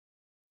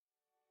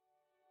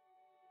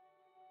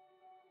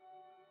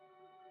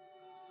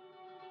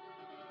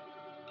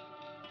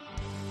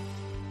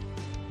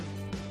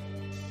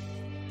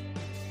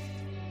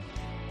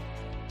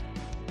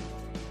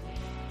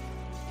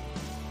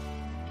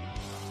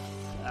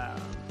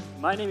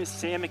My name is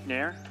Sam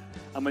McNair.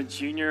 I'm a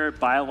junior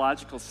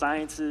biological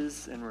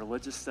sciences and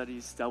religious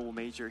studies double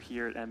major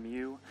here at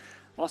MU.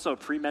 I'm also a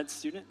pre-med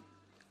student.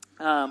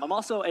 I'm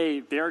also a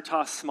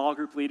Veritas small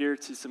group leader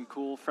to some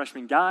cool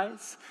freshman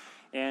guys,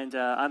 and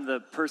I'm the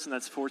person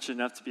that's fortunate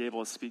enough to be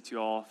able to speak to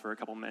you all for a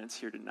couple minutes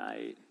here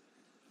tonight.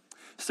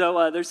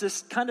 So there's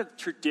this kind of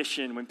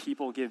tradition when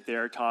people give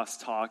Veritas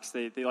talks.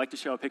 They like to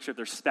show a picture of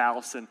their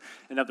spouse and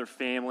of their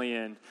family,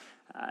 and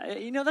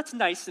that's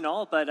nice and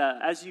all, but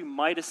as you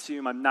might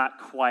assume, I'm not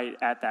quite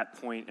at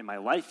that point in my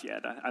life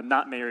yet. I'm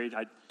not married.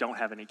 I don't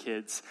have any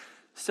kids.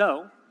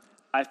 So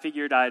I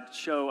figured I'd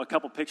show a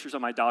couple pictures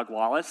of my dog,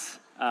 Wallace.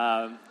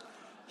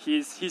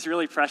 He's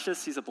really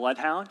precious. He's a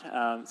bloodhound.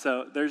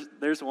 So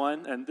there's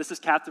one, and this is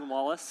Captain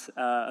Wallace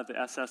of the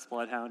SS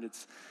Bloodhound.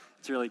 It's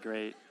really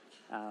great.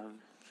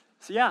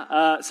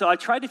 So I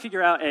tried to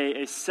figure out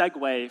a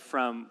segue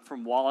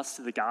from Wallace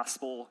to the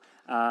gospel.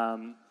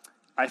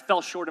 I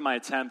fell short of my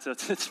attempt.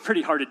 It's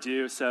pretty hard to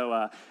do.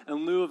 So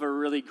in lieu of a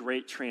really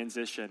great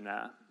transition,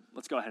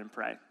 let's go ahead and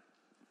pray.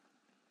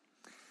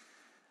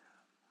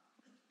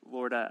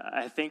 Lord,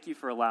 I thank you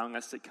for allowing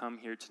us to come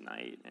here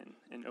tonight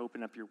and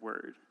open up your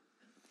word.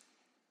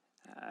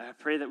 I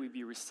pray that we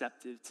be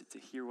receptive to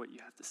hear what you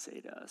have to say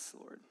to us,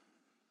 Lord.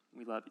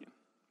 We love you.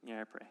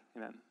 Yeah, I pray.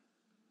 Amen.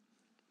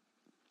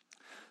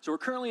 So we're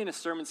currently in a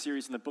sermon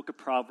series in the book of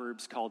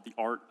Proverbs called The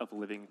Art of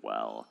Living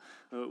Well.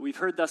 We've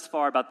heard thus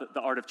far about the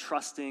art of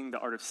trusting, the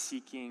art of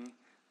seeking,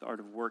 the art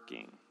of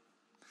working.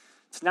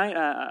 Tonight,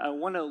 I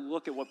want to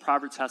look at what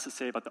Proverbs has to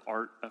say about the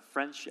art of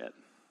friendship.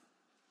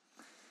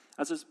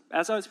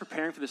 As I was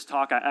preparing for this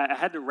talk, I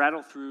had to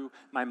rattle through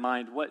my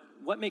mind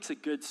what makes a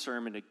good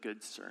sermon a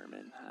good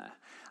sermon.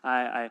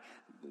 I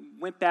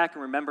went back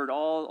and remembered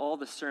all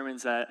the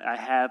sermons that I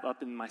have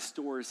up in my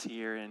stores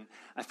here, and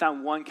I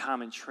found one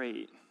common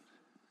trait.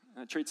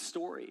 A trait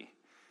story.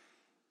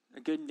 A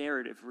good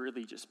narrative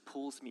really just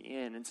pulls me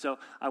in. And so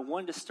I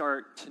wanted to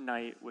start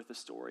tonight with a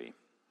story.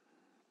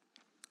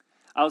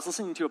 I was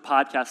listening to a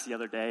podcast the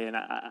other day, and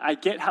I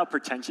get how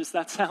pretentious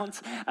that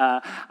sounds.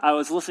 I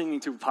was listening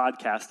to a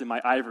podcast in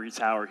my ivory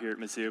tower here at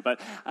Mizzou, but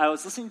I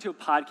was listening to a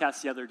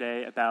podcast the other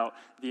day about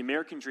the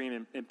American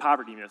dream and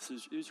poverty myths.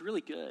 It was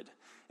really good.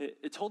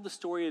 It told the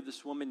story of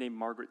this woman named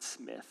Margaret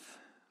Smith.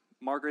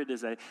 Margaret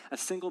is a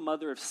single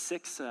mother of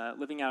 6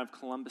 living out of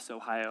Columbus,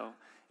 Ohio.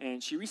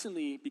 And she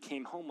recently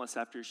became homeless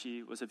after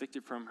she was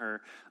evicted from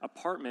her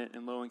apartment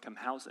in low-income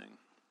housing.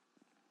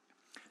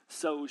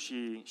 So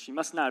she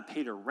must not have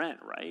paid her rent,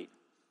 right?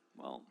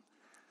 Well,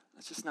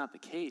 that's just not the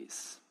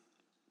case.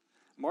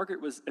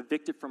 Margaret was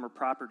evicted from her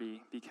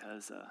property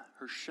because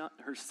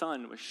her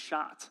son was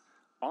shot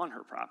on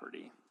her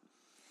property.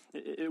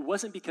 It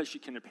wasn't because she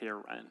couldn't pay her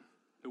rent.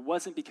 It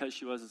wasn't because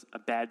she was a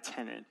bad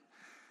tenant.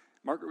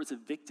 Margaret was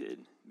evicted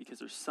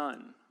because her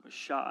son was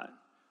shot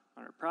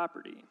on her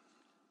property.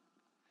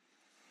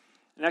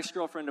 An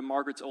ex-girlfriend of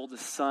Margaret's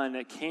oldest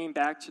son came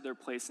back to their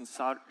place and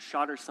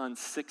shot her son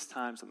 6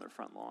 times on their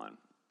front lawn.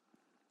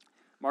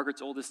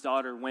 Margaret's oldest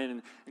daughter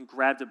went and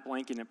grabbed a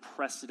blanket and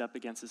pressed it up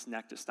against his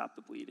neck to stop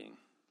the bleeding.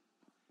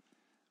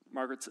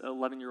 Margaret's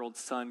 11-year-old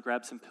son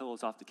grabbed some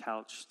pillows off the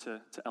couch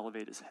to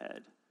elevate his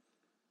head.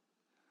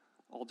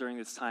 All during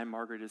this time,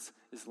 Margaret is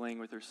laying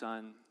with her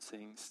son,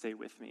 saying, "Stay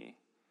with me,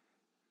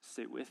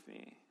 stay with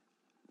me."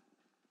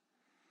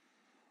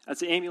 As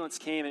the ambulance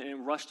came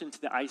and rushed into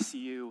the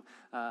ICU,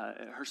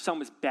 her son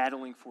was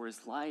battling for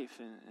his life.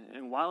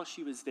 And while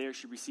she was there,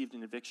 she received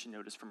an eviction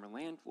notice from her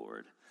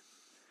landlord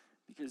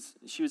because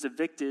she was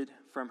evicted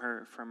from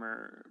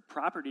her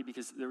property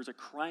because there was a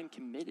crime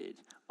committed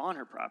on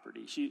her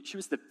property. She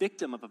was the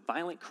victim of a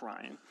violent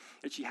crime,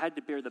 and she had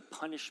to bear the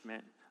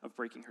punishment of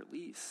breaking her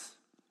lease.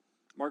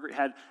 Margaret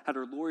had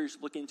her lawyers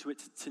look into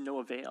it to no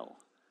avail.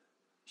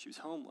 She was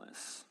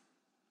homeless.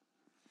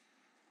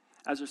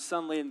 As her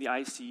son lay in the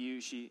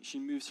ICU, she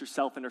moves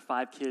herself and her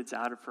 5 kids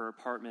out of her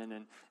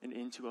apartment and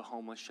into a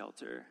homeless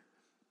shelter.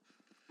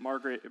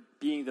 Margaret,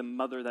 being the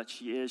mother that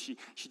she is,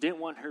 she didn't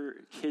want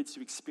her kids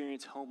to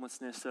experience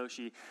homelessness, so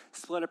she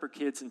split up her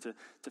kids into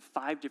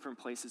 5 different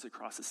places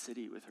across the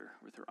city with her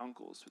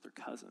uncles, with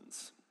her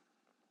cousins.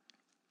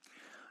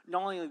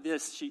 Not only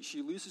this,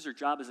 she loses her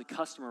job as a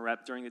customer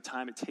rep during the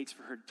time it takes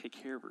for her to take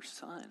care of her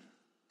son.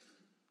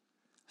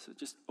 So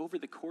just over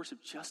the course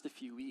of just a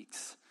few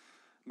weeks,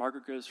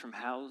 Margaret goes from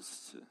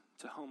housed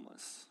to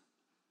homeless.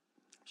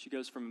 She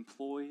goes from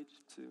employed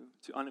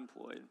to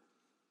unemployed.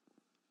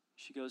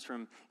 She goes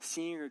from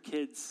seeing her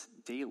kids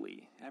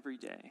daily, every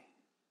day,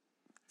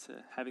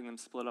 to having them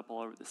split up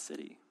all over the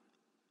city.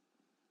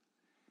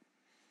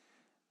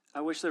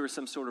 I wish there was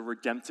some sort of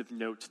redemptive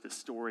note to this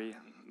story.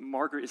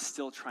 Margaret is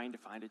still trying to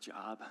find a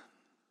job.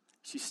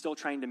 She's still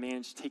trying to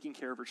manage taking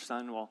care of her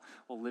son while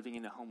living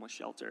in a homeless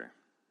shelter.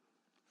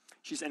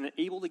 She's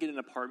unable to get an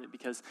apartment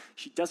because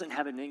she doesn't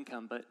have an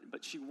income,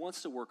 but she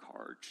wants to work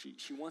hard.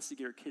 She wants to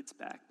get her kids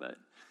back, but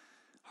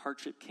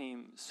hardship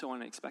came so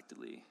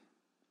unexpectedly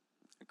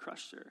and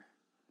crushed her.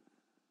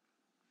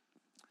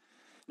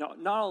 Now,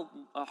 not all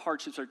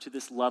hardships are to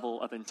this level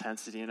of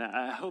intensity, and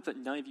I hope that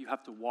none of you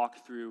have to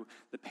walk through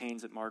the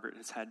pains that Margaret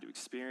has had to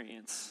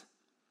experience.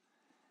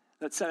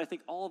 That said, I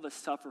think all of us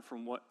suffer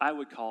from what I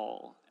would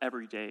call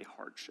everyday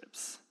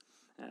hardships.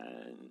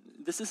 And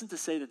this isn't to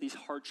say that these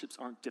hardships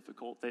aren't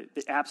difficult. They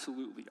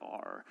absolutely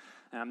are.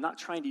 And I'm not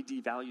trying to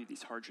devalue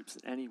these hardships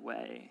in any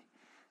way.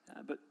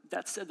 But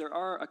that said, there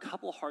are a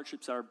couple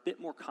hardships that are a bit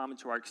more common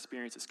to our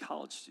experience as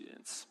college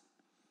students.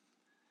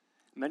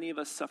 Many of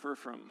us suffer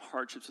from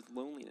hardships with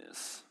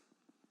loneliness,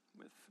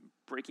 with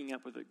breaking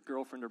up with a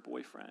girlfriend or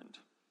boyfriend,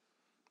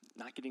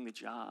 not getting the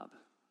job,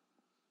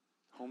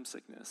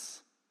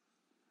 homesickness.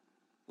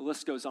 The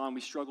list goes on.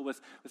 We struggle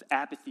with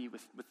apathy,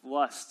 with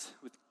lust,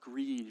 with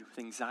greed, with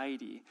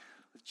anxiety,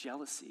 with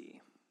jealousy.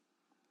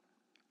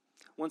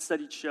 One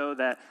study showed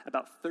that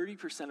about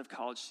 30% of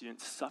college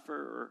students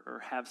suffer or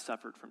have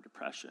suffered from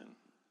depression.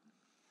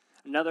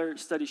 Another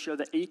study showed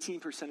that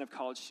 18% of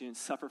college students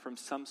suffer from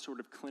some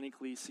sort of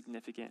clinically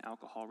significant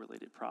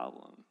alcohol-related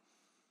problem.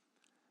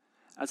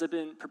 As I've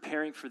been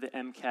preparing for the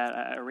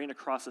MCAT, I ran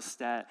across a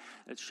stat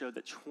that showed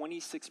that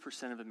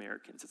 26% of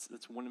Americans,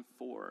 that's 1 in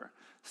 4,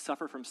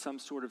 suffer from some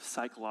sort of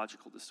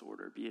psychological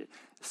disorder, be it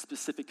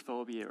specific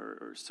phobia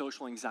or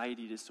social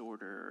anxiety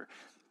disorder,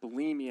 or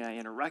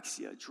bulimia,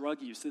 anorexia,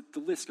 drug use. The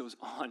list goes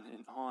on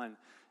and on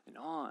and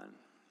on.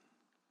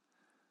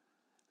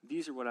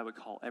 These are what I would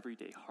call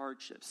everyday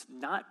hardships,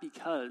 not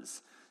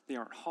because they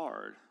aren't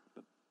hard,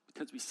 but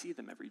because we see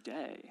them every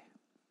day.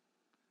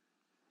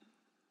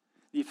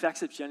 The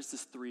effects of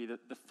Genesis 3,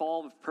 the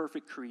fall of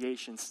perfect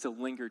creation, still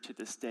linger to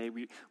this day.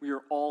 We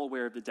are all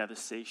aware of the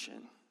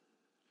devastation.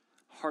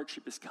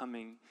 Hardship is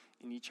coming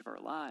in each of our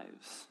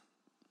lives.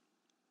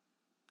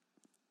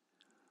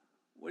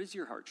 What is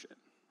your hardship?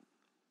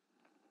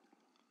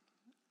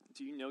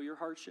 Do you know your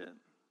hardship?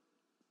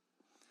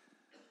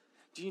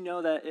 Do you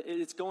know that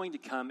it's going to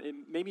come?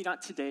 Maybe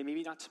not today,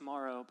 maybe not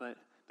tomorrow, but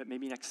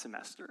maybe next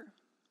semester?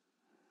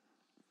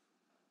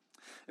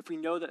 If we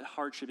know that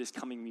hardship is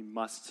coming, we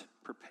must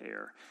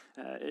prepare.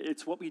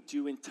 It's what we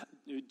do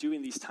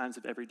in these times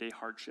of everyday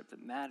hardship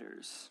that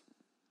matters.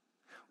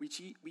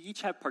 We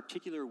each have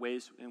particular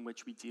ways in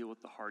which we deal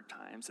with the hard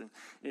times.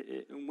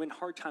 And when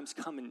hard times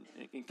come,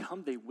 and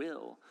come they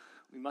will,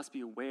 we must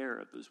be aware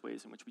of those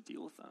ways in which we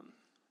deal with them.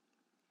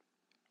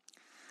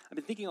 I've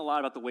been thinking a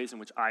lot about the ways in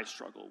which I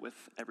struggle with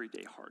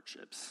everyday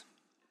hardships.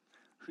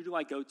 Who do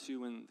I go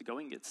to when the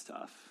going gets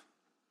tough?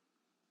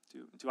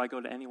 Do I go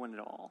to anyone at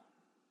all?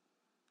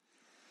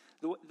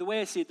 The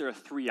way I see it, there are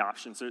 3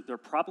 options. There are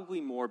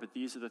probably more, but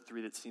these are the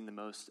 3 that seem the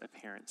most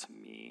apparent to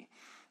me.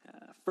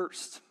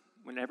 First,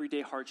 when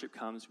everyday hardship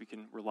comes, we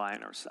can rely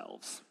on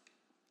ourselves.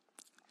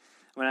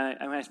 When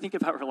I think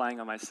about relying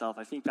on myself,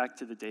 I think back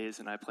to the days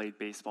when I played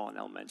baseball in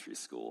elementary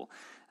school.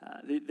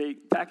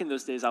 Back in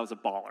those days, I was a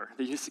baller.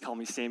 They used to call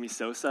me Sammy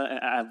Sosa. And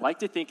I like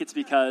to think it's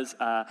because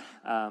I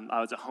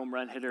was a home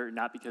run hitter,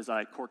 not because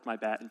I corked my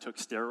bat and took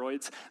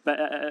steroids. But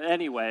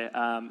anyway,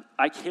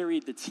 I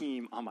carried the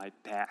team on my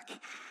back.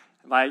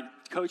 My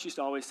coach used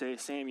to always say,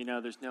 Sam,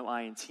 there's no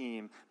I in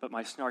team, but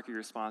my snarky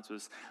response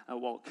was,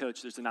 well,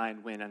 coach, there's an I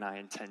in win, and I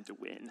intend to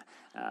win.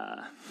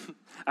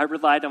 I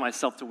relied on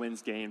myself to win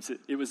games.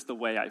 It was the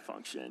way I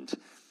functioned.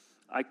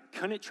 I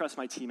couldn't trust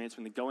my teammates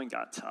when the going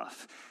got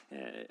tough,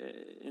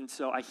 and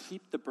so I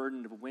heaped the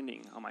burden of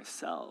winning on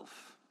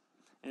myself.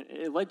 And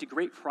it led to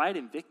great pride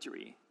in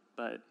victory,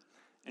 but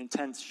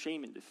intense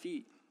shame and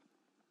defeat.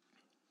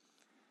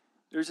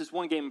 There's this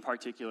one game in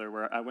particular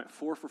where I went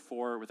 4 for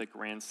 4 with a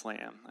grand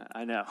slam.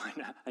 I know,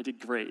 I did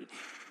great.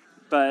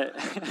 But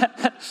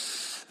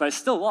I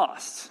still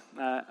lost.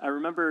 I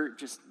remember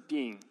just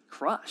being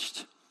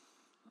crushed.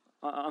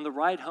 On the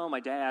ride home,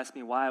 my dad asked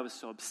me why I was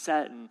so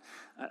upset, and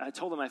I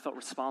told him I felt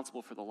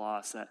responsible for the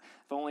loss, that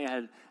if only I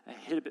had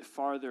hit a bit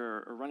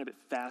farther or run a bit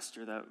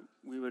faster, that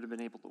we would have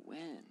been able to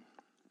win.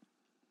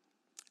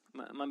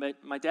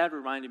 My dad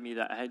reminded me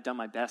that I had done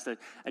my best, that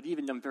I'd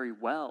even done very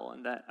well,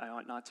 and that I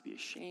ought not to be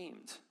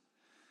ashamed.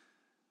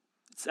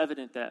 It's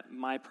evident that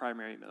my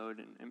primary mode,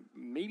 and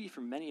maybe for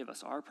many of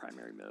us our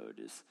primary mode,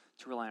 is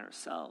to rely on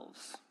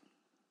ourselves.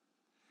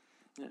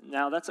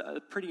 Now, that's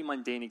a pretty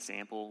mundane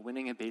example.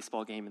 Winning a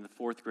baseball game in the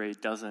 4th grade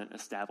doesn't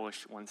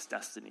establish one's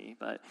destiny,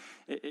 but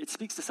it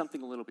speaks to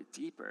something a little bit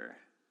deeper.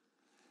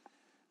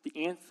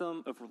 The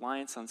anthem of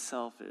reliance on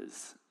self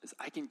is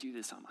I can do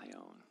this on my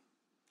own.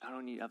 I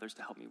don't need others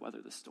to help me weather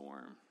the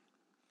storm.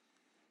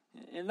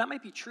 And that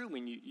might be true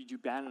when you do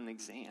bad on an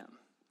exam,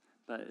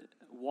 but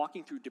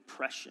walking through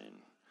depression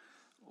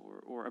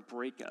or a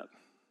breakup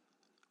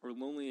or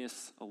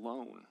loneliness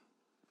alone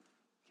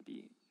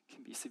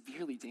can be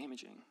severely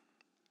damaging.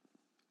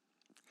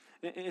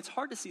 And it's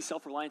hard to see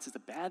self-reliance as a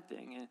bad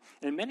thing. And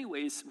in many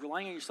ways,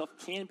 relying on yourself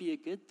can be a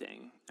good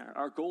thing.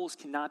 Our goals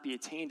cannot be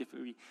attained if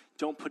we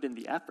don't put in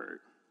the effort.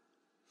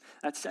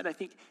 That said, I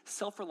think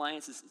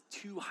self-reliance is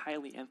too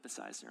highly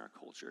emphasized in our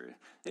culture.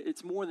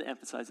 It's more than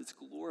emphasized, it's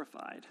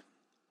glorified.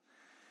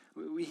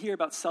 We hear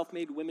about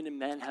self-made women and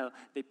men, how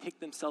they pick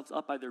themselves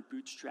up by their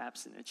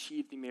bootstraps and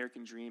achieve the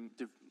American dream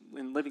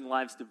in living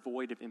lives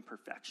devoid of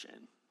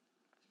imperfection.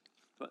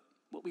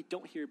 what we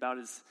don't hear about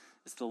is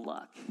the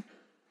luck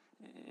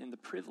and the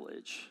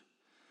privilege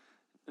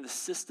and the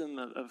system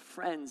of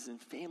friends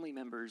and family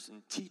members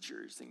and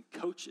teachers and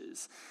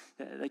coaches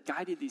that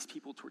guided these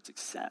people toward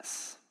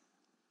success.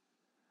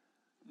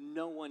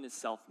 No one is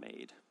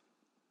self-made.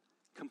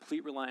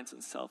 Complete reliance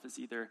on self is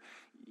either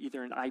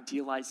an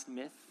idealized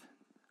myth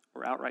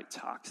or outright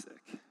toxic.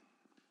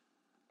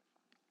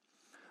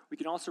 We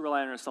can also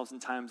rely on ourselves in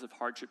times of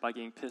hardship by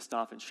getting pissed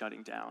off and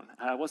shutting down.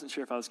 I wasn't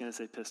sure if I was going to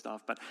say pissed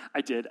off, but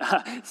I did.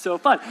 So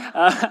fun.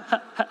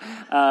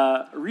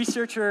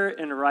 Researcher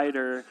and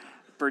writer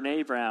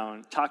Brene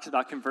Brown talks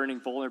about converting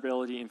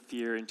vulnerability and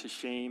fear into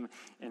shame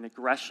and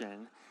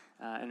aggression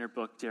in her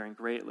book, Daring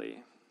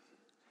Greatly.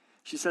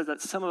 She says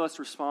that some of us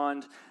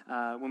respond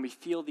when we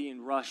feel the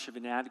inrush of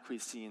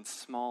inadequacy and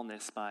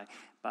smallness by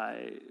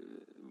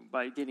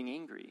getting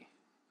angry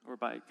or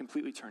by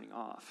completely turning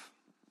off.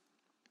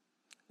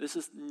 This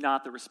is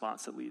not the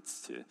response that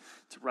leads to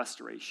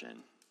restoration.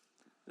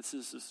 This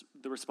is just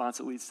the response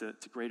that leads to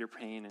greater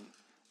pain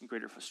and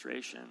greater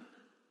frustration.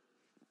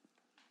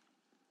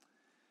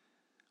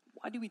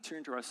 Why do we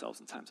turn to ourselves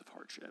in times of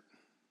hardship?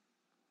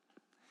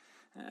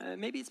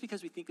 Maybe it's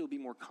because we think it'll be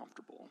more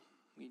comfortable.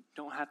 We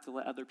don't have to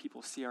let other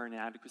people see our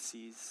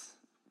inadequacies.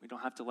 We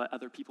don't have to let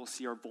other people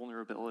see our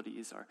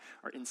vulnerabilities,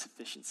 our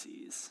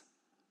insufficiencies.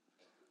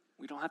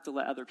 We don't have to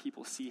let other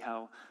people see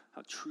how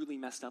truly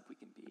messed up we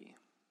can be.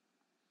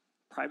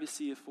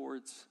 Privacy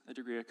affords a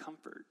degree of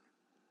comfort.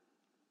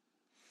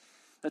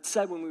 That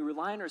said, when we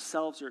rely on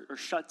ourselves or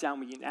shut down,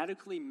 we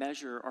inadequately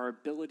measure our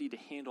ability to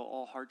handle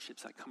all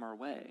hardships that come our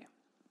way.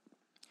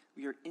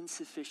 We are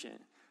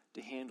insufficient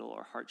to handle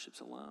our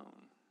hardships alone.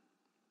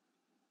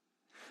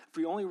 If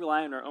we only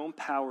rely on our own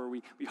power,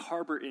 we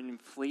harbor an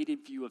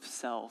inflated view of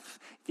self,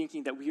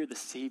 thinking that we are the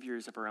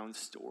saviors of our own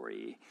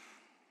story.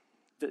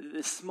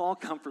 The small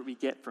comfort we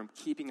get from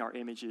keeping our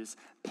images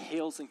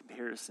pales in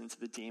comparison to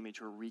the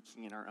damage we're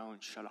wreaking in our own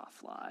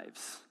shut-off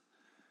lives.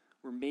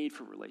 We're made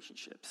for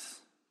relationships.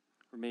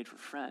 We're made for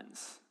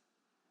friends.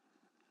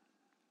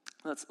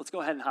 Let's go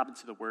ahead and hop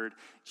into the word.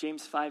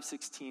 James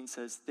 5:16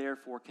 says,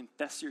 "Therefore,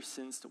 confess your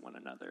sins to one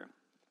another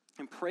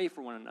and pray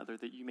for one another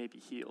that you may be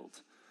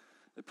healed.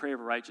 The prayer of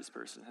a righteous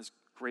person has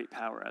great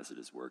power as it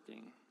is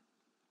working."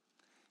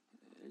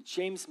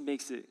 James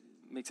makes it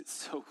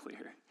so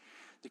clear.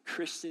 The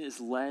Christian is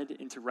led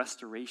into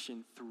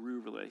restoration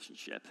through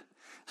relationship.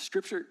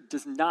 Scripture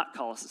does not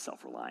call us to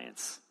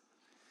self-reliance.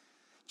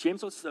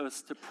 James wants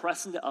us to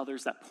press into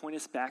others that point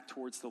us back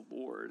towards the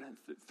Lord. And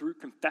through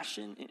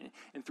confession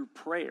and through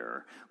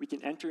prayer, we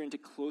can enter into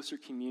closer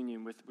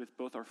communion with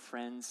both our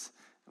friends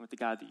and with the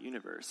God of the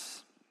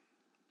universe.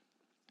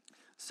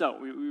 So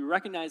we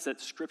recognize that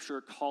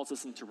Scripture calls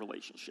us into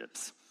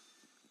relationships.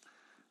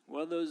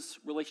 What do those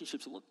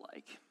relationships look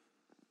like?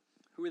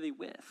 Who are they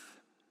with?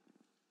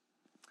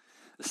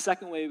 The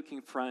second way we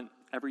confront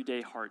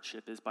everyday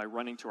hardship is by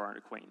running to our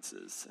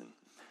acquaintances. And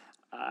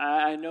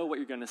I know what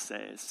you're going to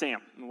say.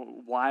 Sam,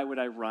 why would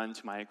I run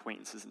to my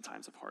acquaintances in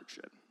times of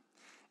hardship?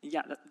 And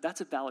yeah, that's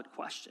a valid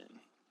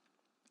question.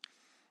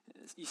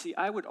 You see,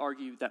 I would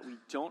argue that we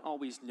don't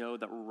always know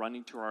that we're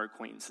running to our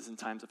acquaintances in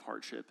times of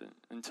hardship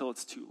until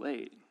it's too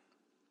late.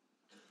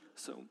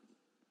 So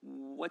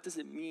what does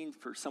it mean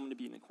for someone to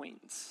be an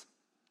acquaintance?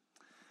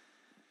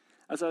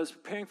 As I was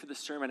preparing for this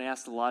sermon, I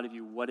asked a lot of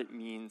you what it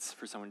means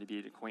for someone to be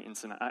an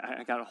acquaintance, and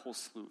I got a whole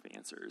slew of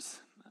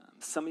answers.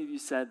 Some of you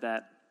said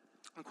that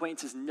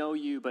acquaintances know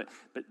you, but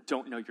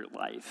don't know your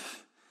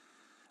life.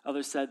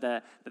 Others said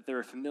that they're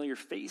a familiar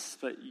face,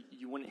 but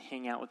you wouldn't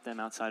hang out with them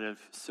outside of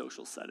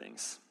social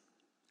settings.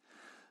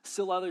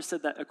 Still others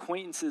said that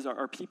acquaintances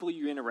are people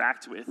you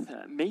interact with,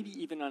 maybe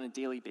even on a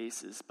daily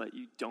basis, but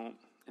you don't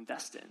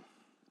invest in.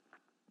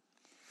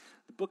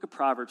 The book of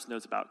Proverbs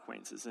knows about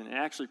acquaintances, and it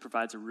actually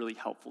provides a really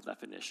helpful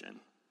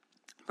definition.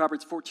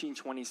 Proverbs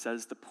 14:20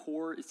 says, "The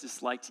poor is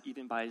disliked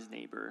even by his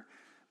neighbor,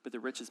 but the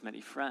rich has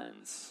many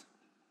friends."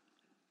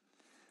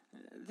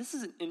 This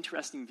is an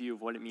interesting view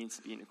of what it means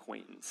to be an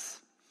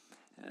acquaintance.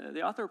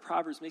 The author of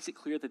Proverbs makes it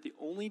clear that the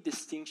only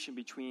distinction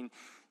between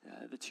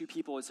the two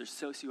people is their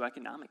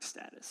socioeconomic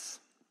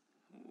status.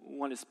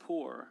 One is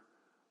poor,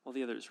 while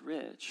the other is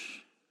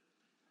rich.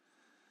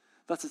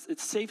 Thus,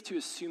 it's safe to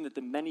assume that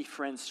the many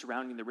friends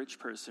surrounding the rich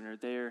person are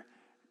there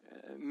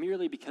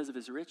merely because of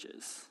his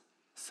riches,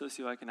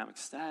 socioeconomic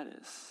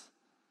status.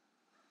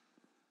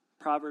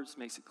 Proverbs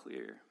makes it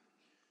clear.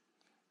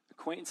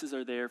 Acquaintances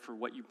are there for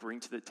what you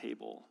bring to the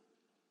table,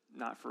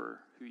 not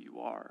for who you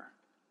are.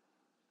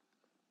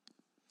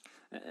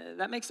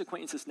 That makes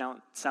acquaintances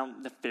now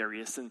sound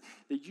nefarious, and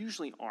they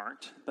usually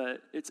aren't,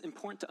 but it's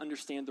important to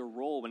understand their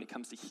role when it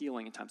comes to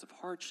healing in times of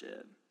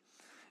hardship.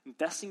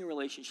 Investing in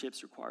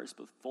relationships requires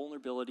both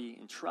vulnerability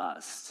and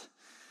trust.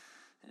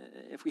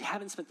 If we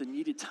haven't spent the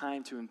needed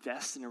time to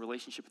invest in a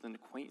relationship with an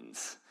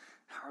acquaintance,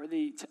 how are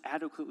they to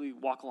adequately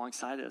walk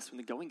alongside us when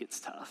the going gets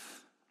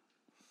tough?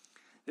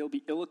 They'll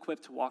be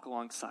ill-equipped to walk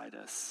alongside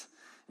us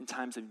in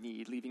times of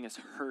need, leaving us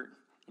hurt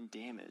and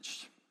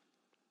damaged.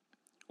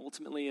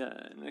 Ultimately,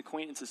 an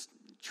acquaintance is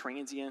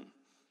transient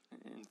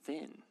and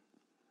thin.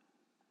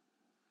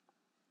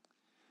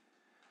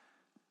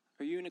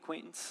 Are you an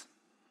acquaintance?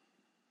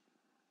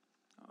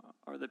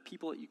 Are the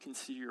people that you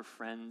consider your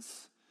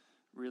friends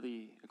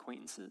really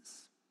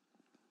acquaintances?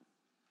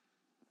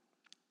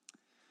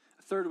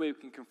 A third way we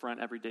can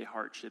confront everyday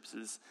hardships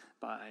is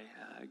by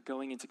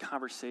going into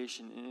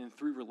conversation and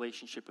through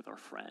relationship with our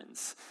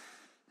friends.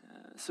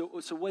 So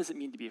what does it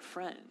mean to be a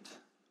friend?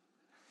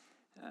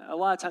 A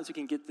lot of times we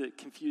can get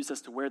confused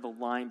as to where the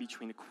line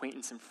between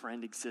acquaintance and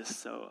friend exists.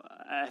 So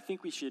I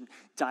think we should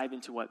dive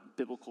into what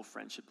biblical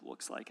friendship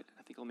looks like.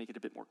 I think it'll make it a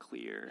bit more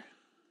clear.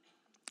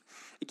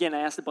 Again,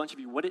 I asked a bunch of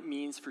you what it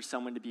means for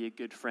someone to be a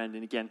good friend.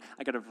 And again,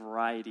 I got a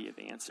variety of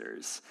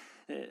answers.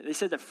 They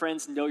said that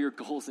friends know your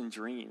goals and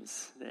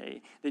dreams.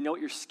 They know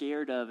what you're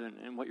scared of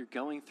and what you're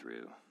going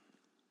through.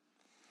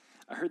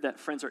 I heard that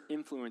friends are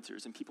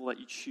influencers and people that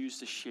you choose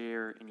to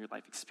share in your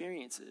life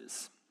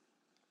experiences.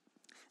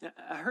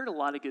 I heard a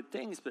lot of good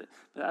things, but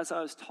as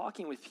I was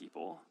talking with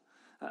people,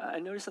 I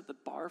noticed that the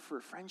bar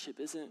for friendship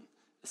isn't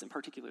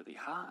particularly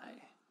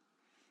high.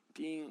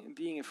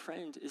 Being a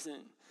friend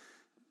isn't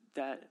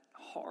that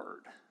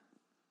hard.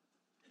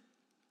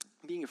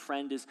 Being a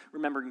friend is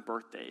remembering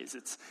birthdays.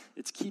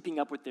 It's keeping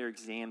up with their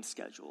exam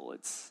schedule.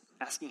 It's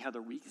asking how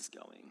their week is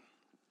going.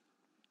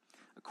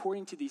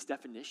 According to these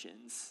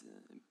definitions,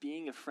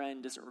 being a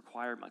friend doesn't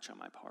require much on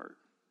my part.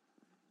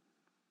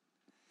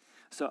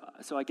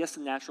 So I guess the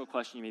natural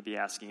question you may be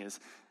asking is,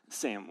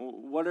 Sam,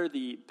 what are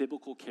the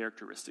biblical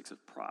characteristics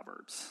of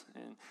Proverbs?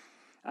 And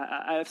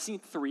I've seen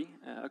three.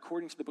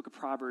 According to the book of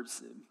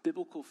Proverbs,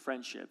 biblical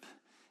friendship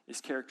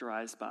is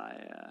characterized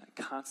by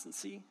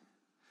constancy,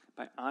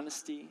 by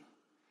honesty,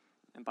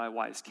 and by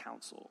wise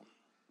counsel.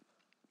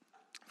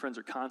 Friends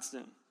are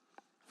constant,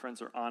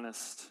 friends are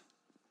honest,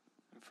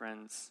 and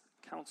friends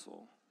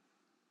counsel.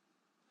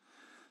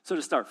 So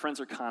to start,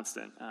 friends are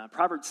constant.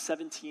 Proverbs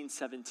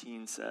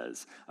 17:17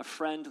 says, "A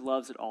friend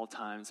loves at all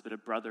times, but a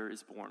brother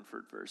is born for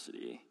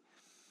adversity."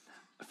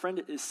 A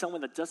friend is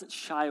someone that doesn't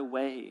shy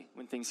away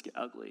when things get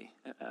ugly.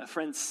 A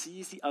friend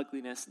sees the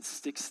ugliness and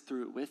sticks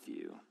through it with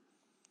you.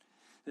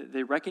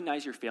 They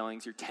recognize your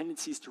failings, your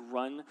tendencies to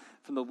run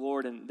from the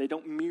Lord, and they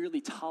don't merely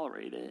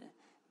tolerate it,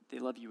 they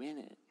love you in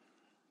it.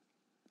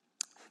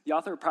 The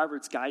author of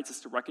Proverbs guides us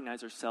to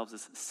recognize ourselves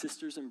as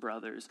sisters and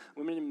brothers,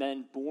 women and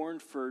men born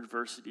for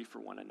adversity for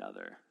one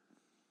another.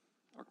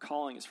 Our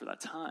calling is for that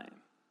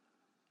time.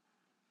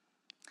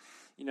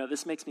 You know,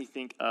 this makes me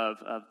think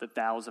of the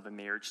vows of a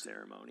marriage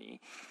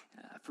ceremony.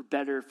 For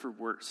better, for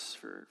worse,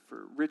 for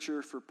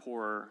richer, for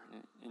poorer,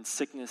 in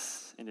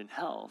sickness and in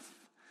health.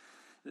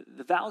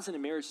 The vows in a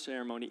marriage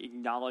ceremony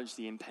acknowledge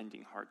the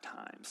impending hard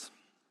times.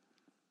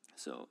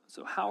 So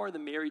how are the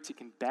married to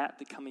combat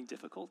the coming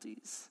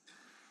difficulties?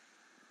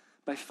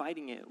 By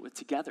fighting it with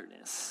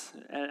togetherness.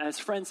 As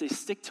friends, they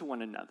stick to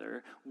one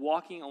another,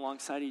 walking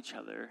alongside each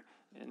other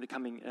in the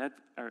coming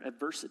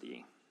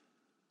adversity.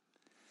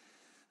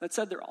 That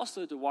said, they're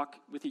also to walk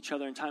with each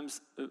other in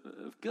times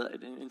of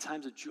good, in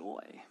times of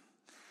joy.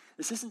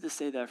 This isn't to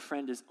say that a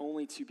friend is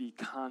only to be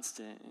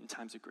constant in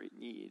times of great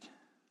need.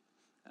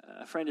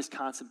 A friend is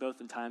constant both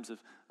in times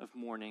of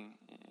mourning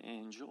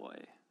and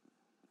joy.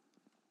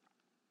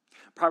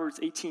 Proverbs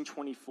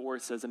 18:24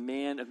 says, "A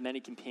man of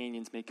many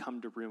companions may come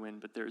to ruin,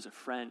 but there is a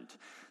friend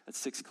that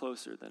sticks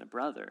closer than a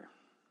brother."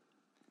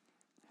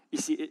 You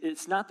see,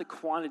 it's not the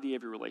quantity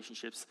of your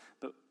relationships,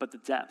 but the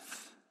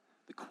depth,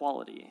 the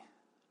quality.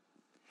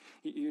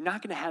 You're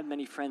not going to have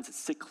many friends that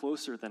stick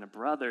closer than a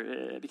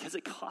brother because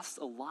it costs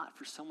a lot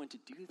for someone to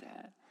do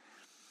that.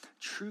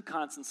 True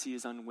constancy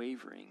is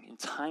unwavering and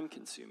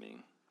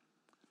time-consuming.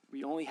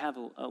 We only have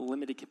a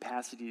limited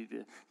capacity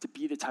to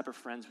be the type of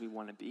friends we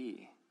want to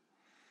be.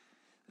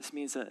 This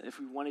means that if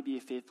we want to be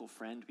a faithful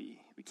friend, we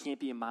can't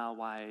be a mile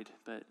wide,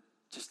 but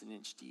just an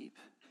inch deep.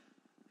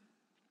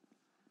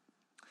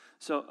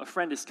 So a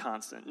friend is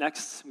constant.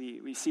 Next,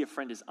 we see a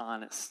friend is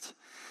honest.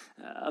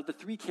 Of the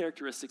three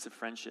characteristics of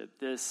friendship,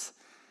 this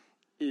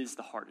is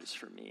the hardest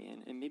for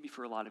me, and maybe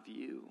for a lot of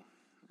you.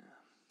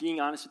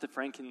 Being honest with a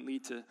friend can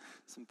lead to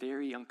some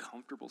very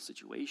uncomfortable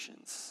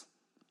situations.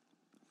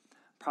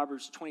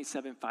 Proverbs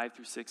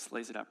 27:5-6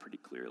 lays it out pretty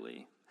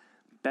clearly.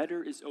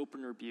 "Better is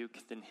open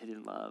rebuke than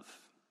hidden love.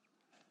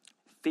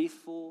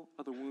 Faithful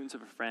are the wounds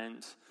of a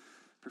friend,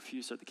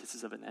 profuse are the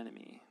kisses of an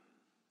enemy."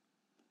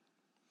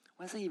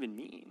 What does that even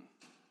mean?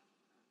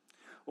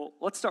 Well,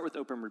 let's start with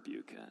open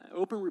rebuke.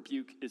 Open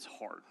rebuke is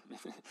hard.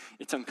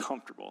 It's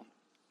uncomfortable.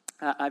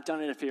 I've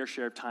done it a fair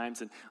share of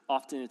times, and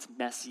often it's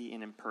messy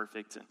and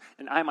imperfect.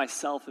 And I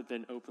myself have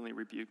been openly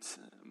rebuked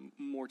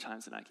more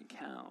times than I can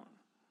count.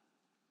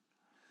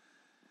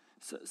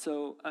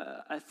 So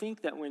I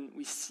think that when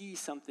we see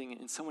something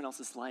in someone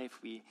else's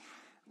life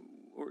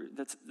or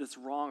that's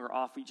wrong or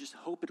off, we just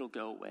hope it'll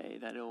go away,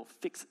 that it'll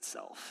fix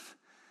itself.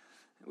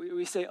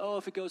 We say, oh,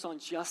 if it goes on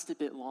just a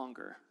bit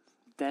longer,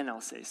 then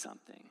I'll say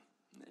something.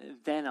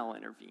 Then I'll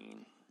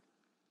intervene.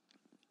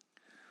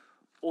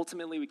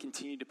 Ultimately, we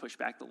continue to push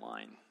back the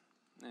line,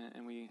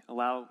 and we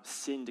allow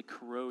sin to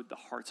corrode the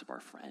hearts of our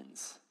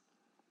friends.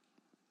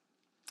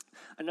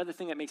 Another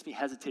thing that makes me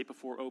hesitate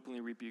before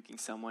openly rebuking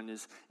someone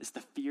is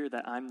the fear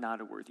that I'm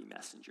not a worthy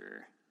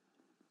messenger.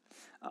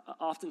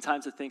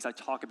 Oftentimes the things I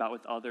talk about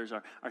with others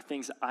are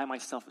things that I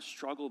myself have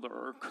struggled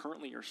or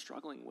currently are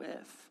struggling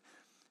with.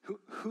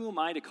 Who am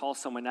I to call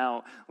someone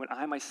out when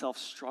I myself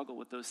struggle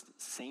with those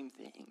same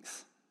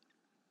things?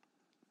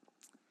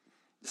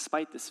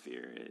 Despite this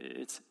fear,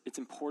 it's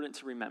important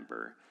to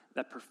remember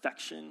that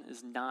perfection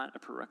is not a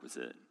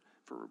prerequisite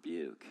for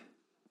rebuke.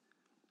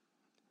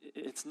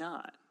 It's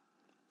not.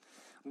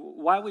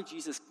 Why would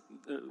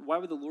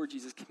the Lord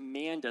Jesus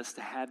command us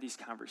to have these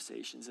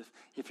conversations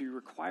if he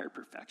required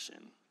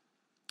perfection?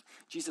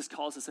 Jesus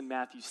calls us in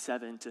Matthew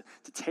 7 to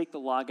take the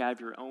log out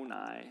of your own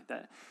eye,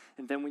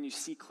 and then when you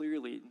see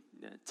clearly,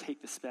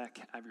 take the speck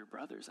out of your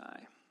brother's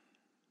eye.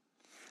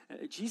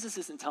 Jesus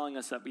isn't telling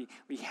us that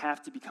we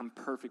have to become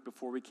perfect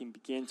before we can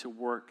begin to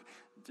work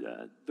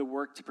the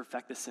work to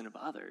perfect the sin of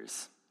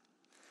others.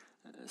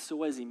 So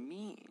what does he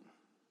mean?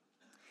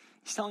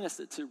 He's telling us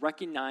to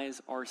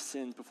recognize our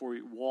sins before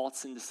we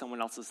waltz into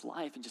someone else's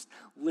life and just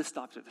list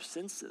off their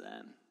sins to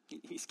them.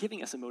 He's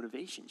giving us a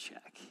motivation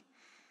check.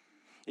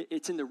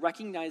 It's in the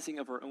recognizing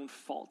of our own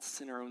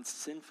faults and our own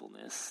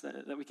sinfulness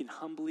that we can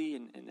humbly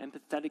and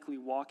empathetically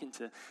walk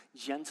into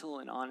gentle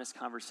and honest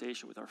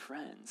conversation with our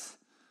friends,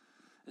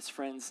 as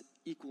friends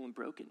equal in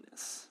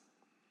brokenness.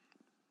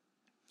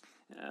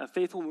 A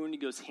faithful wounding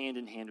goes hand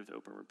in hand with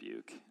open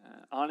rebuke.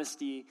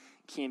 Honesty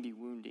can be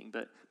wounding,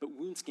 but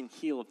wounds can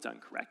heal if done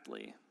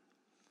correctly.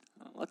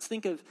 Let's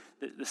think of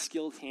the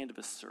skilled hand of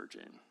a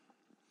surgeon.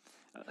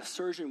 A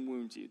surgeon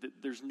wounds you.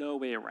 There's no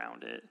way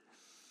around it.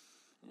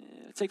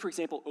 Take, for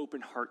example,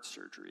 open heart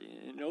surgery.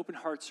 In open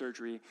heart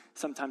surgery,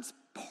 sometimes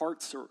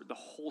parts or the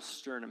whole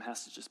sternum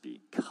has to just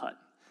be cut,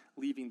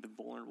 leaving the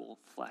vulnerable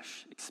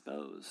flesh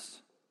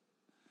exposed.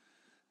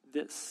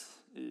 This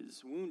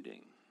is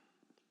wounding.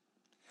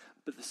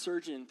 But the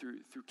surgeon,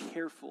 through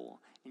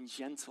careful and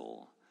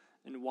gentle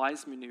and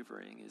wise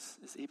maneuvering,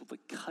 is able to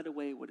cut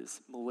away what is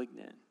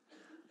malignant,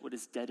 what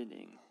is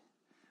deadening,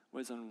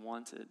 what is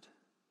unwanted,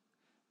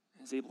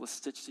 and is able to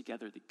stitch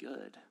together the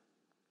good.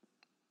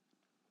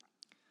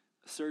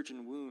 A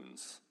surgeon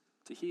wounds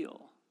to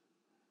heal.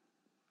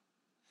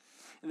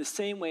 In the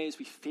same way as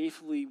we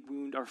faithfully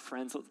wound our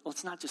friends,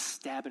 let's not just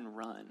stab and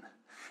run.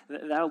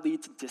 That'll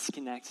lead to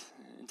disconnect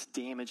and to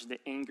damage and to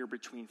anger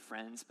between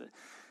friends, but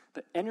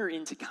enter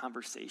into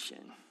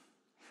conversation.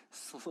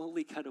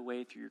 Slowly cut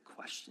away through your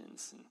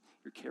questions and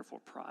your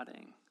careful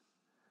prodding.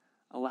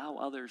 Allow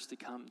others to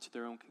come to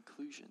their own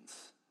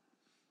conclusions.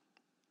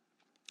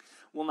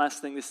 One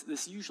last thing,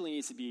 this usually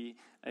needs to be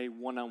a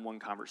one-on-one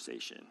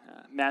conversation.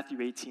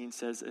 Matthew 18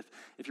 says,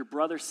 if your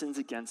brother sins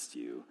against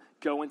you,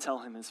 go and tell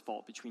him his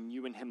fault between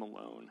you and him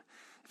alone.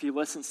 If he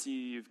listens to you,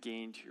 you've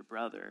gained your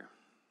brother.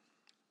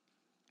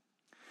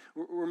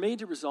 We're made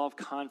to resolve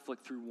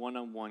conflict through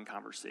one-on-one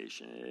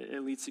conversation.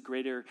 It leads to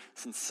greater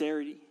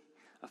sincerity,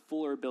 a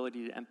fuller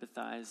ability to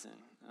empathize, and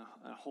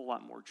a whole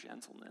lot more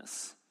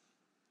gentleness.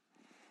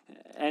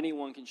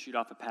 Anyone can shoot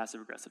off a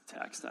passive-aggressive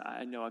text.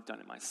 I know I've done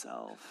it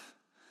myself.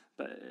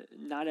 But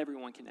not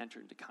everyone can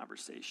enter into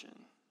conversation.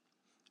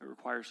 It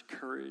requires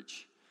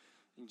courage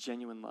and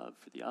genuine love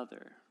for the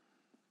other.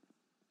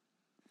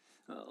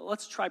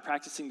 Let's try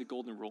practicing the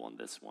golden rule on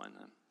this one.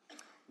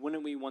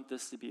 Wouldn't we want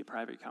this to be a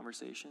private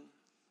conversation?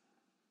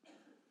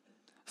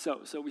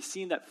 So we've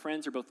seen that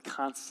friends are both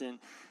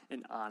constant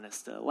and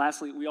honest.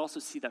 Lastly, we also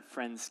see that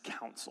friends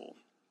counsel.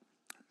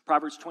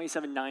 Proverbs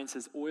 27:9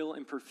 says, "Oil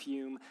and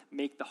perfume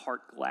make the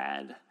heart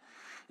glad,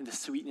 and the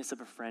sweetness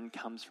of a friend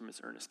comes from his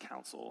earnest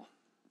counsel."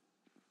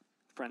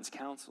 Friends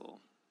counsel.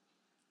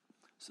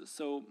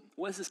 So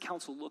what does this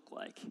counsel look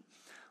like?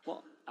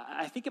 Well,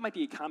 I think it might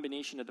be a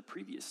combination of the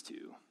previous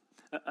two.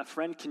 A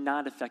friend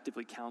cannot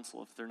effectively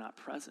counsel if they're not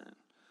present,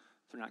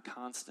 if they're not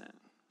constant.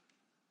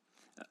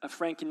 A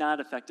friend cannot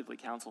effectively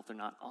counsel if they're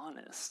not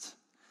honest.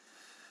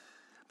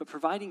 But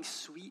providing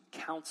sweet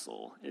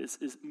counsel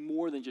is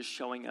more than just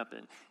showing up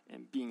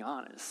and being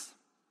honest.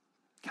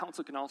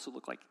 Counsel can also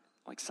look like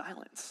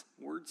silence.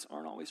 Words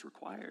aren't always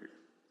required.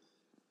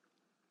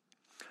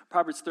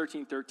 Proverbs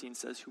 13:13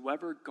 says,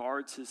 "Whoever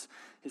guards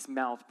his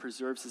mouth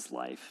preserves his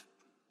life.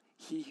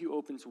 He who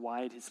opens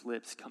wide his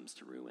lips comes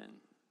to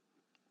ruin."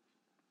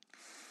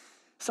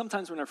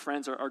 Sometimes when our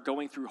friends are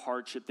going through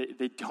hardship,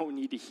 they don't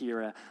need to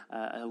hear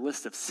a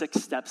list of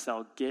 6 steps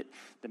that'll get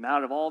them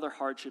out of all their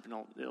hardship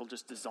and it'll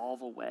just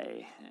dissolve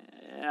away.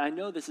 And I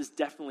know this is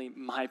definitely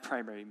my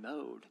primary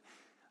mode.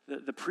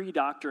 The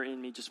pre-doctor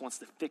in me just wants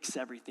to fix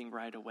everything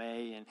right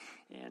away,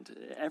 and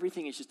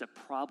everything is just a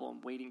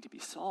problem waiting to be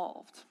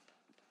solved.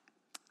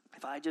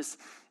 If I just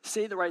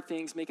say the right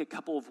things, make a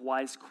couple of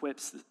wise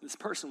quips, this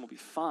person will be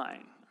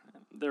fine.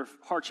 Their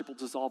hardship will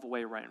dissolve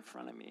away right in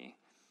front of me.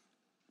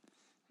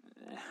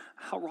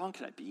 How wrong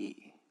could I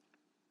be?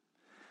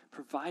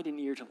 Provide an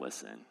ear to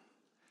listen,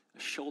 a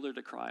shoulder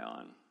to cry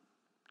on.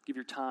 Give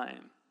your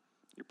time,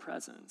 your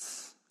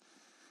presence.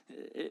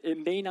 It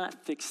may not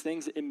fix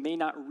things, it may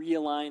not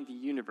realign the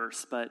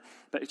universe, but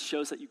it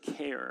shows that you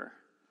care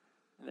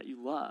and that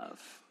you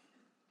love.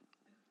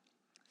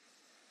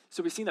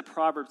 So we've seen that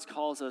Proverbs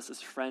calls us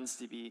as friends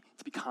to be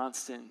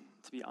constant,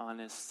 to be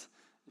honest,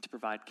 and to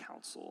provide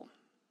counsel.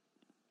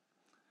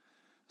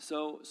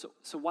 So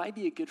why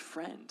be a good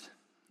friend?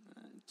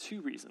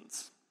 Two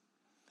reasons.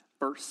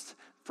 First,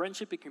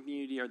 friendship and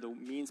community are the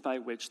means by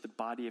which the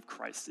body of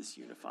Christ is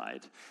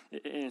unified.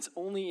 And it's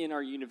only in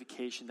our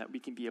unification that we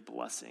can be a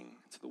blessing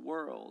to the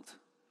world.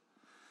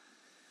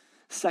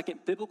 Second,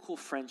 biblical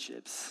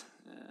friendships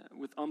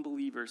with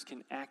unbelievers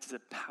can act as a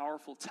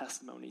powerful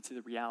testimony to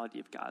the reality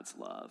of God's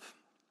love.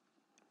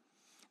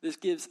 This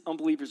gives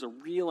unbelievers a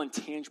real and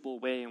tangible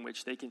way in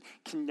which they can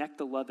connect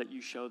the love that you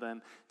show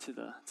them to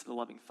the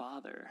loving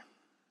Father.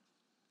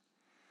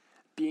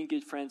 Being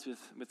good friends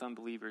with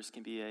unbelievers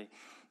can be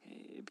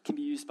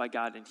used by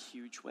God in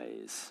huge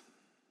ways.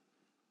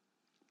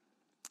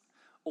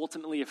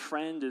 Ultimately, a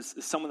friend is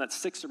someone that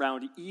sticks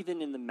around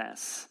even in the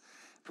mess,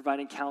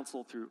 providing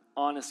counsel through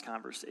honest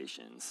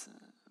conversations,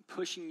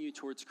 pushing you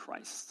towards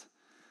Christ,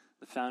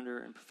 the founder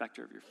and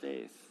perfecter of your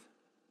faith.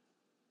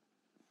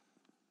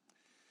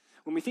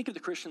 When we think of the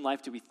Christian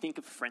life, do we think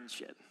of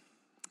friendship?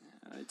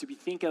 Do we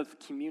think of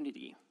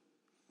community?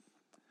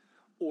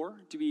 Or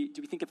do we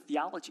think of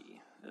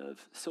theology, of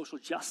social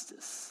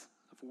justice,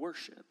 of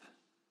worship?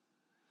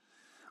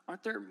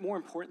 Aren't there more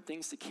important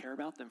things to care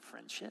about than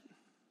friendship?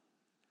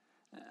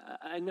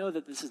 I know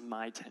that this is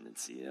my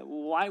tendency.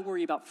 Why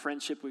worry about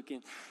friendship? We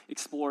can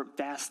explore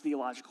vast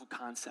theological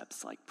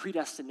concepts like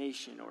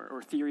predestination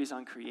or theories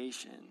on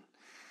creation.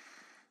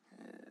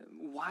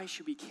 Why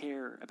should we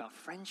care about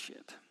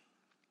friendship?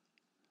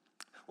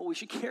 Well, we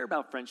should care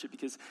about friendship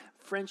because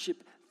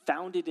friendship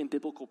founded in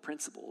biblical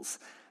principles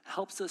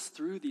helps us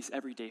through these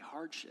everyday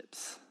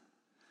hardships.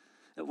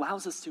 It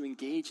allows us to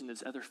engage in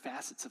those other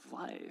facets of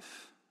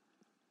life.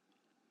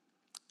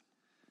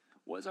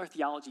 What does our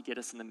theology get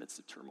us in the midst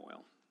of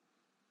turmoil?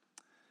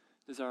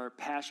 Does our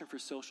passion for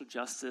social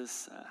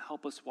justice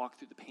help us walk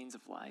through the pains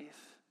of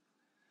life?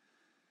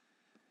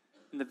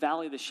 In the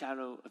valley of the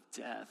shadow of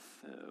death,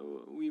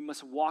 we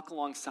must walk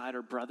alongside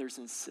our brothers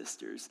and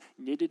sisters,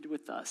 knitted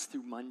with us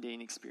through mundane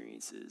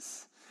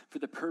experiences, for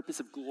the purpose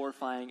of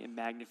glorifying and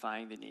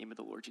magnifying the name of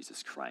the Lord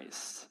Jesus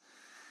Christ.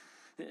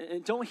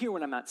 And don't hear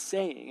what I'm not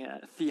saying.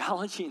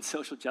 Theology and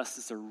social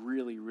justice are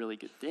really, really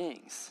good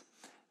things.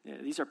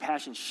 These are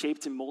passions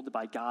shaped and molded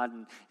by God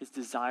and his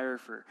desire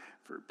for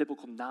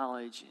biblical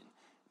knowledge and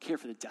care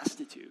for the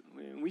destitute.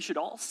 We should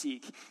all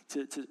seek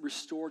to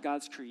restore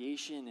God's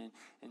creation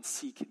and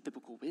seek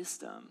biblical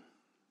wisdom.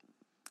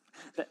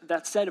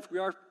 That said, if we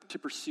are to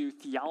pursue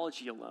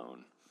theology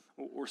alone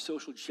or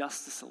social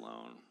justice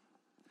alone,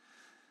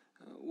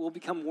 we'll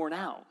become worn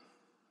out,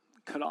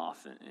 cut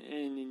off,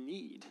 and in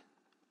need.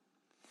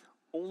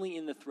 Only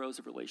in the throes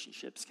of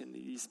relationships can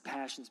these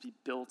passions be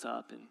built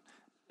up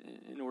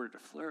in order to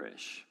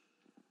flourish.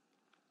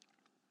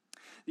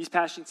 These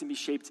passions can be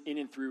shaped in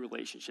and through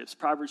relationships.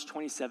 Proverbs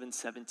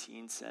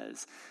 27:17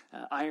 says,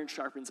 iron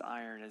sharpens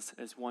iron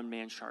as one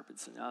man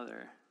sharpens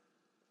another.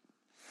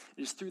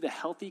 It is through the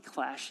healthy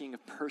clashing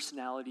of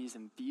personalities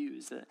and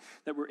views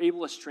that we're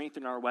able to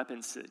strengthen our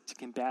weapons to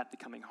combat the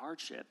coming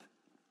hardship.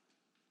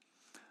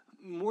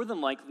 More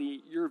than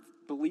likely, your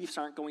beliefs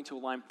aren't going to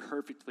align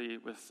perfectly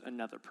with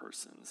another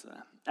person's.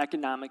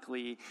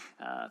 Economically,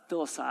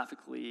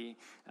 philosophically,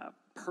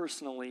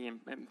 personally,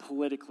 and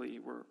politically,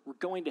 we're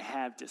going to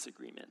have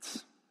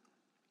disagreements.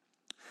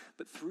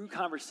 But through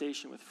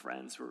conversation with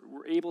friends,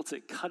 we're able to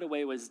cut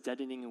away what's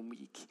deadening and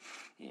weak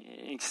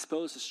and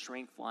expose the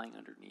strength lying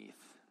underneath.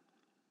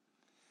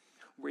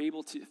 We're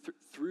able to,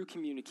 through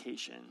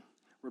communication,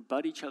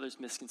 rebut each other's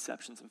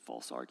misconceptions and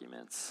false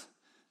arguments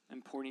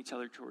and point each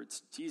other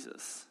towards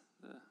Jesus,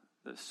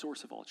 the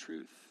source of all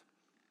truth.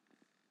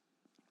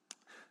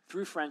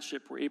 Through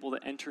friendship, we're able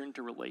to enter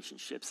into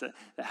relationships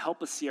that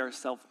help us see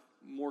ourselves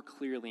more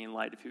clearly in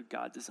light of who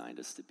God designed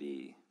us to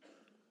be.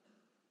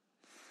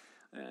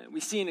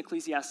 We see in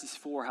Ecclesiastes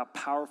 4 how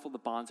powerful the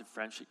bonds of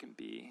friendship can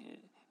be.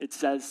 It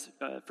says,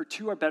 for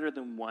two are better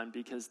than one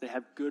because they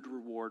have good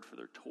reward for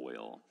their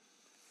toil.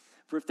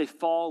 For if they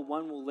fall,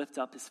 one will lift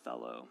up his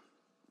fellow.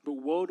 But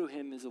woe to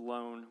him is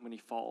alone when he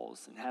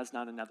falls and has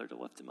not another to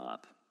lift him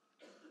up.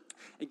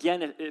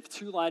 Again, if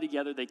two lie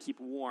together, they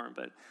keep warm.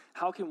 But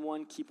how can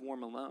one keep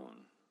warm alone?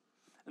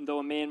 And though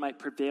a man might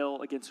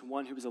prevail against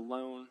one who is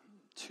alone,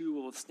 two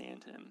will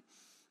withstand him.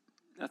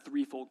 A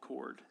threefold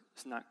cord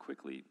is not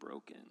quickly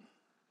broken.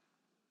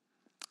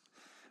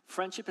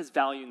 Friendship has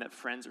value in that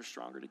friends are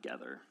stronger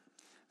together.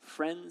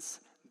 Friends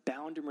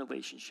bound in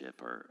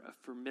relationship are a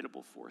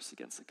formidable force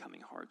against the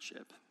coming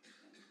hardship.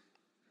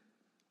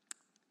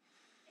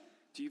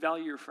 Do you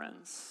value your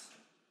friends?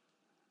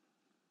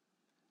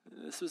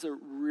 This was a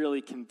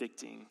really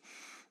convicting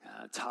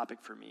topic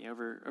for me.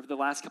 Over the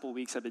last couple of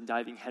weeks, I've been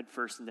diving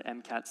headfirst into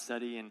MCAT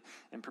study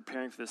and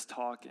preparing for this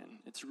talk, and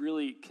it's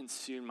really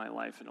consumed my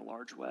life in a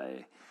large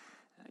way.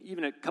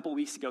 Even a couple of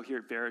weeks ago here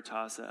at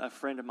Veritas, a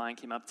friend of mine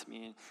came up to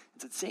me and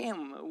said,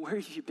 "Sam, where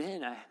have you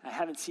been? I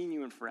haven't seen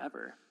you in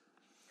forever."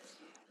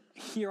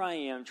 Here I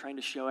am trying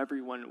to show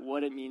everyone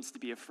what it means to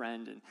be a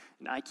friend,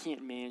 and I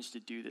can't manage to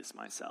do this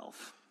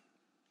myself.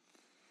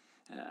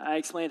 I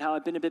explained how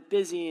I've been a bit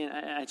busy, and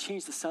I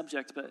changed the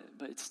subject, but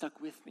it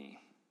stuck with me.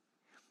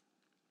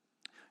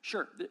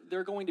 Sure, there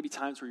are going to be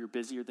times where you're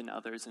busier than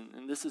others,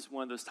 and this is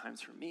one of those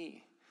times for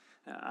me.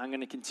 I'm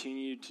going to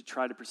continue to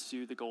try to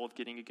pursue the goal of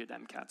getting a good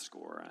MCAT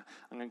score.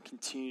 I'm going to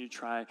continue to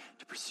try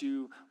to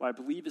pursue what I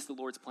believe is the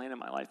Lord's plan in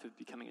my life of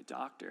becoming a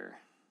doctor.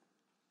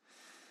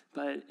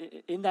 But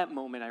in that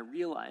moment, I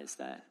realized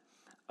that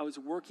I was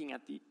working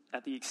at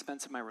the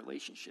expense of my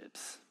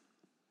relationships.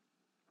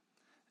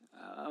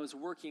 I was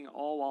working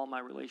all while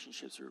my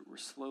relationships were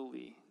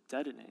slowly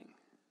deadening.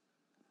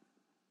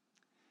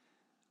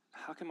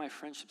 How can my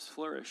friendships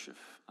flourish if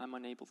I'm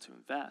unable to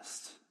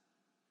invest?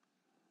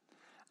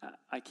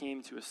 I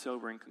came to a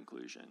sobering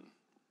conclusion.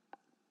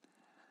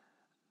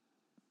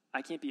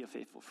 I can't be a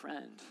faithful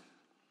friend.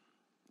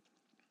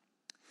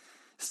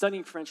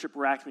 Studying friendship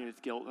racked me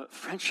with guilt.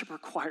 Friendship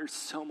requires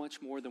so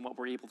much more than what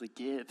we're able to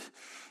give.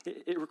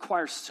 It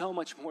requires so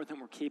much more than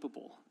we're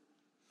capable.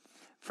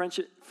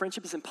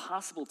 Friendship is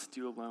impossible to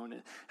do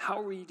alone. How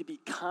are we to be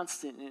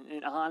constant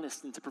and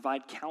honest and to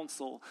provide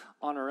counsel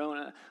on our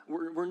own?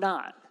 We're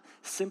not.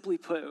 Simply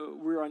put,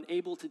 we're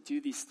unable to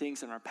do these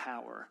things in our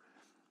power.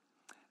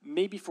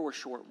 Maybe for a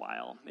short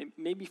while,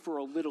 maybe for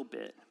a little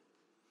bit.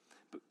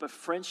 But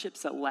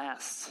friendships that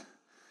last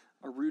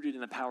are rooted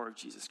in the power of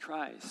Jesus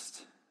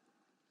Christ.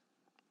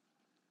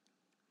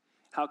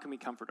 How can we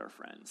comfort our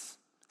friends?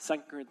 2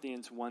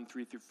 Corinthians 1,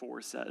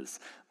 3-4 says,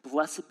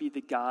 "Blessed be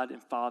the God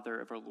and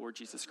Father of our Lord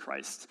Jesus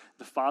Christ,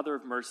 the Father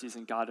of mercies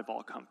and God of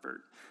all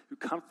comfort, who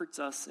comforts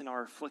us in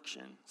our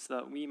affliction, so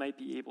that we might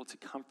be able to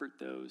comfort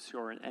those who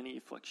are in any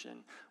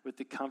affliction with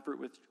the comfort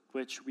with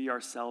which we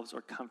ourselves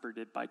are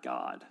comforted by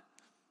God."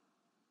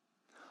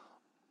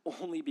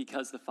 Only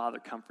because the Father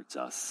comforts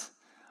us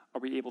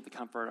are we able to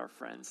comfort our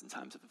friends in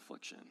times of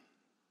affliction.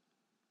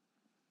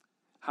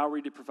 How are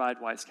we to provide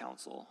wise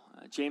counsel?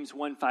 James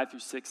 1,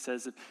 5-6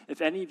 says,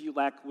 if any of you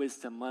lack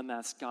wisdom, let him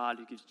ask God,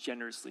 who gives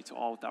generously to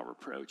all without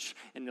reproach,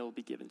 and it will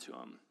be given to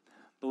him.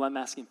 But let him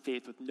ask in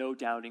faith with no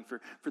doubting,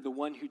 for the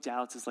one who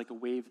doubts is like a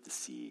wave of the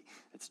sea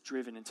that's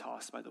driven and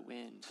tossed by the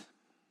wind.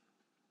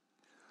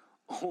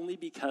 Only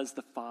because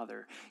the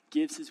Father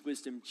gives his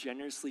wisdom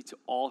generously to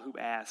all who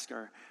ask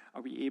are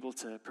we able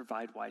to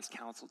provide wise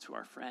counsel to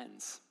our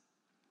friends.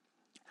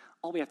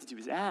 All we have to do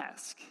is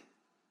ask.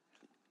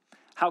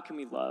 How can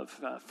we love?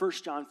 1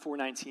 John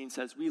 4:19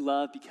 says, we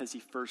love because he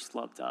first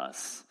loved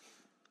us.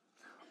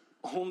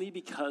 Only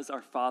because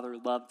our Father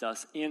loved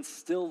us and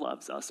still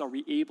loves us are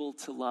we able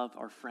to love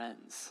our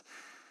friends.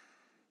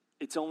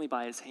 It's only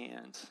by his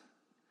hand.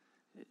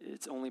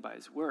 It's only by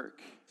his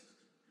work.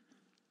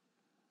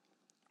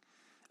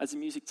 As the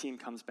music team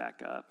comes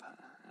back up,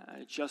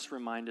 I just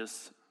want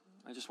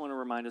to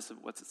remind us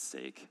of what's at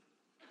stake.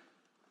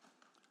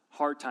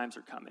 Hard times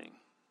are coming.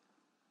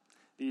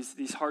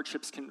 These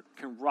hardships can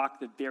rock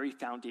the very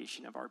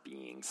foundation of our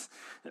beings,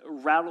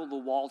 rattle the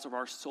walls of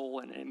our soul,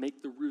 and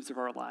make the roofs of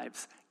our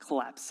lives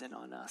collapse in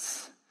on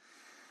us.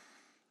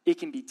 It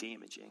can be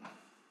damaging.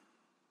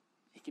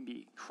 It can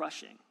be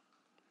crushing.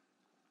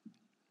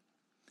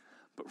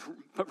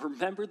 But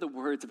remember the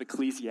words of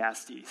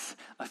Ecclesiastes.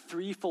 A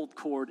threefold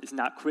cord is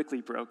not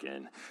quickly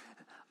broken.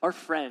 Our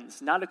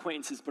friends, not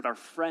acquaintances, but our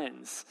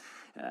friends,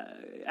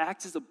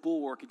 act as a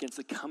bulwark against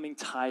the coming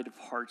tide of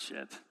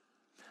hardship.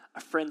 A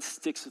friend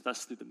sticks with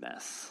us through the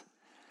mess.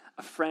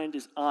 A friend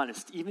is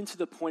honest, even to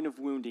the point of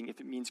wounding,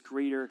 if it means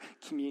greater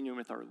communion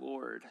with our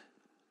Lord.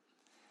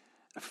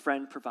 A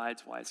friend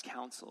provides wise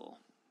counsel.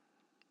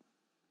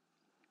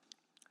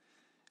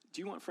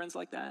 Do you want friends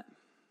like that?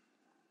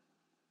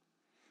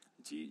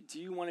 Do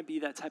you want to be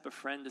that type of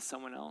friend to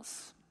someone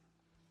else?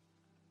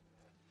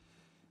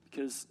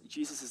 Because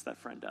Jesus is that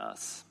friend to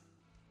us.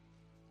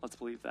 Let's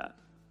believe that.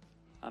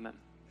 Amen.